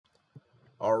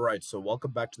Alright, so welcome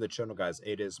back to the channel, guys.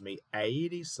 It is me,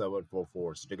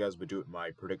 8744. So, you guys will do my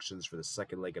predictions for the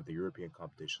second leg of the European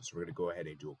competition. So, we're going to go ahead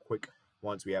and do a quick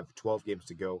ones. We have 12 games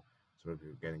to go, so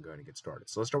we're going to get started.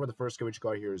 So, let's start with the first game which you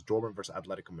got here is Dortmund versus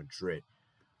Atletico Madrid.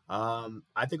 I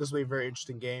think this will be a very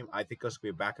interesting game. I think this will be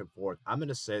a back and forth. I'm going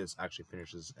to say this actually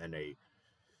finishes in a...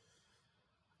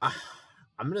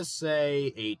 I'm going to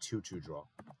say a 2-2 draw.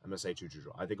 I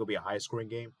think it'll be a high-scoring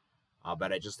game.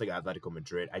 But I just think Atletico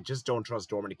Madrid, I just don't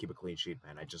trust Dortmund to keep a clean sheet,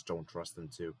 man. I just don't trust them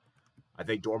to. I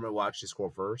think Dortmund will actually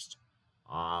score first.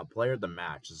 Player of the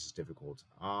match, this is difficult.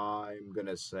 I'm going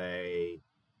to say...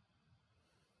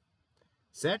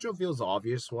 Sancho feels the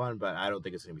obvious one, but I don't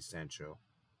think it's going to be Sancho.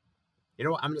 You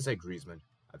know what? I'm going to say Griezmann.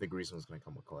 I think Griezmann's going to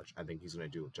come with clutch. I think he's going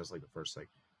to do it just like the first leg.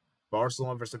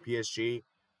 Barcelona versus PSG.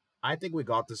 I think we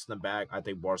got this in the bag. I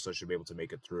think Barca should be able to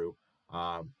make it through.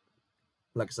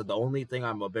 Like I said, the only thing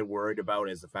I'm a bit worried about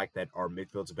is the fact that our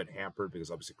midfield's a bit hampered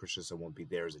because obviously Christensen won't be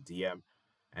there as a DM,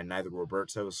 and neither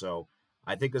Roberto. So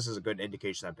I think this is a good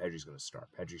indication that Pedri's going to start.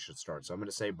 Pedri should start. So I'm going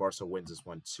to say Barca wins this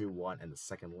one 2-1 in the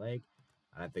second leg,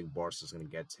 and I think Barca's going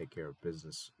to take care of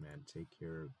business, man. Take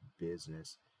care of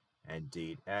business,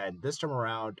 indeed. And this time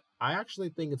around, I actually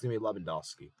think it's going to be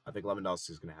Lewandowski. I think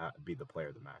Lewandowski is going to be the player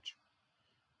of the match.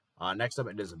 Next up,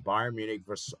 it is Bayern Munich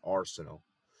versus Arsenal.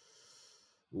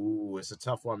 Ooh, it's a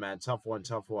tough one, man. Tough one.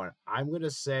 I'm going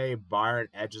to say Bayern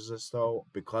edges us, though,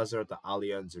 because they're at the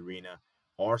Allianz Arena.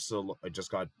 Arsenal just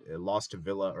got lost to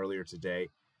Villa earlier today.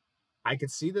 I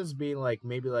could see this being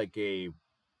maybe a 1-0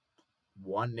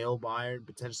 Bayern,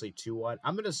 potentially 2-1.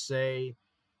 I'm going to say,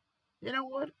 you know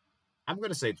what? I'm going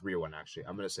to say 3-1, actually.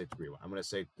 I'm going to say 3-1. I'm going to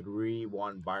say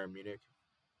 3-1 Bayern Munich.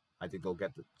 I think they'll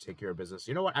take care of business.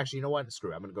 You know what? Actually, you know what?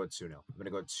 Screw it. I'm going to go 2-0. I'm going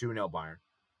to go 2-0 Bayern.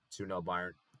 2-0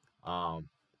 Bayern.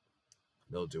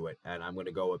 They'll do it. And I'm going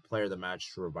to go with player of the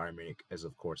match for Bayern Munich is,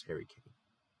 of course, Harry Kane.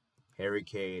 Harry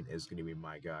Kane is going to be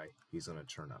my guy. He's going to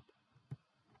turn up.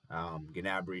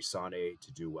 Gnabry, Sane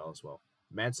to do well as well.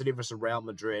 Man City versus Real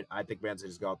Madrid. I think Man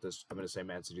City's got this. I'm going to say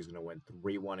Man City's going to win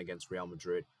 3-1 against Real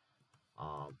Madrid.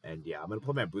 And yeah, I'm going to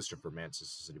put my booster for Manchester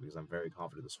City because I'm very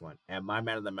confident in this one. And my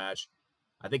man of the match,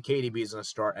 I think KDB is going to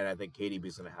start, and I think KDB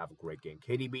is going to have a great game.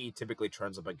 KDB typically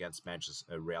turns up against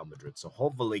Real Madrid, so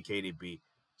hopefully KDB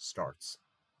starts.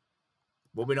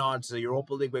 Moving on to the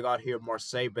Europa League, we got here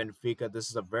Marseille, Benfica. This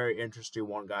is a very interesting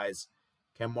one, guys.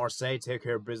 Can Marseille take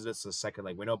care of business the second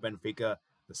leg? We know Benfica,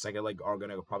 the second leg, are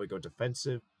going to probably go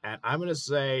defensive. And I'm going to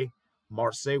say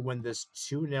Marseille win this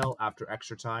 2-0 after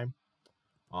extra time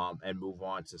and move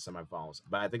on to semifinals.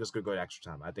 But I think it's going to go to extra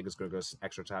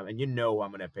time. And you know who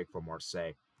I'm going to pick for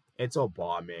Marseille. It's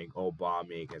Aubameyang.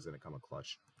 Aubameyang is going to come a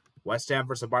clutch. West Ham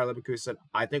versus Bayer Leverkusen.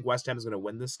 I think West Ham is going to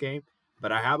win this game.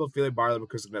 But I have a feeling Bayer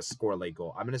Leverkusen is going to score a late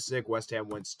goal. I'm going to say West Ham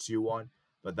wins 2-1,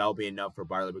 but that'll be enough for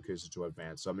Bayer Leverkusen to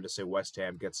advance. So I'm going to say West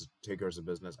Ham gets to take care of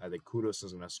business. I think Kudus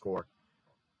is going to score.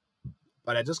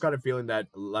 But I just got a feeling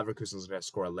that Leverkusen is going to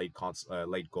score a late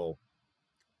goal.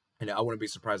 And I wouldn't be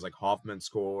surprised Hoffman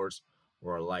scores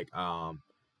or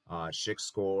Schick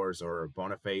scores or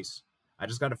Boniface. I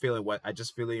just got a feeling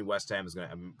West Ham is going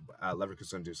to Leverkusen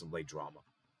is going to do some late drama.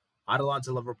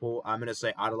 Atalanta Liverpool. I'm going to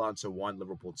say Atalanta 1,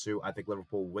 Liverpool 2. I think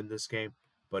Liverpool will win this game,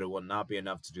 but it will not be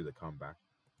enough to do the comeback.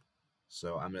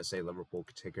 So I'm going to say Liverpool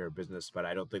can take care of business, but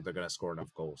I don't think they're going to score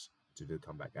enough goals to do the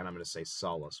comeback. And I'm going to say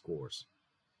Salah scores.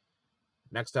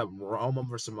 Next up, Roma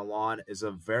versus Milan is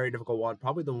a very difficult one.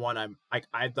 Probably the one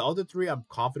the other three I'm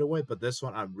confident with, but this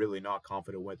one I'm really not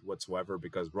confident with whatsoever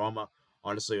because Roma,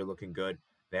 honestly, are looking good.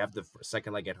 They have the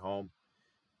second leg at home.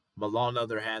 Milan, on the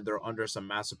other hand, they're under some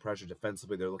massive pressure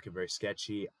defensively. They're looking very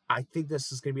sketchy. I think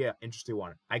this is going to be an interesting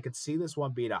one. I could see this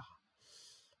one being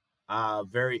a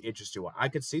very interesting one. I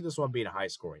could see this one being a high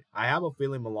scoring. I have a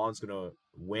feeling Milan's going to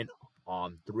win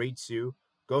on 3-2,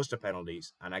 goes to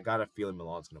penalties, and I got a feeling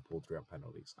Milan's going to pull through on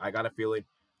penalties. I got a feeling,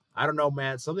 I don't know,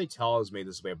 man. Something tells me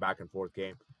this will be a back and forth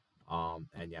game.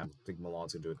 And yeah, I think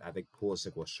Milan's going to do it. I think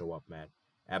Pulisic will show up, man.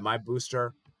 And my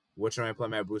booster, which one am I play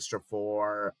my booster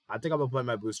for? I think I'm going to play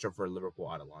my booster for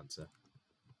Liverpool Atalanta.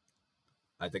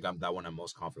 I think that one I'm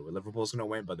most confident with. Liverpool's going to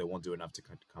win, but they won't do enough to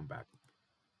come back.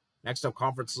 Next up,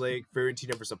 Conference League,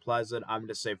 Fiorentina versus Pleasant. I'm going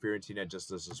to say Fiorentina just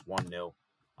does this 1-0.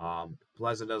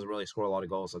 Pleasant doesn't really score a lot of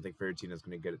goals. So I think Fiorentina is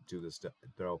going to do this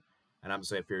throw. And I'm going to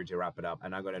say Fiorentina wrap it up.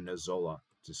 And I'm going to Nozzola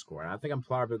to score. And I think I'm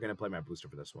probably going to play my booster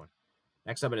for this one.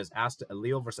 Next up, it is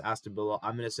Lille versus Aston Villa.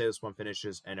 I'm going to say this one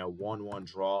finishes in a 1-1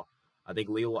 draw. I think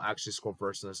Lille will actually score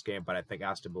first in this game, but I think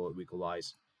Aston Villa will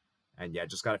equalize. And yeah,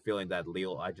 just got a feeling that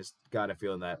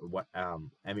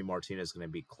Emi Martinez is going to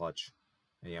be clutch.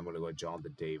 And yeah, I'm going to go John the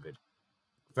David.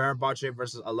 Fenerbahce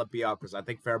versus Olympiacos. I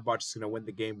think Fenerbahce is going to win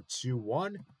the game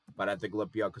 2-1, but I think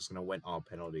Olympiacos is going to win on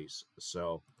penalties.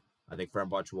 So I think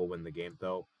Fenerbahce will win the game,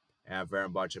 though. And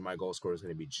Fenerbahce, my goal scorer is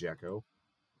going to be Dzeko.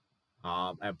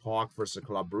 And PAOK versus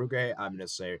Club Brugge, I'm going to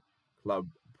say Club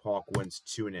PAOK wins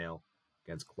 2-0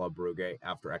 against Club Brugge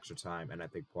after extra time, and I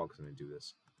think PAOK's going to do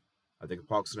this. I think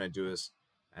PAOK's going to do this,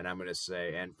 and I'm going to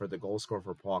say, and for the goal scorer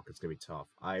for PAOK, it's going to be tough.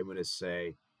 I'm going to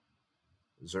say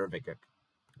Zervikic.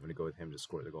 I'm going to go with him to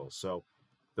score the goal. So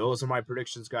those are my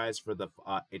predictions, guys, for the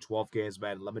 12 games,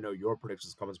 man. Let me know your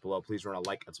predictions in the comments below. Please remember to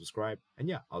like and subscribe. And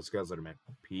yeah, I'll see you guys later, man.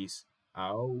 Peace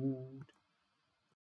out.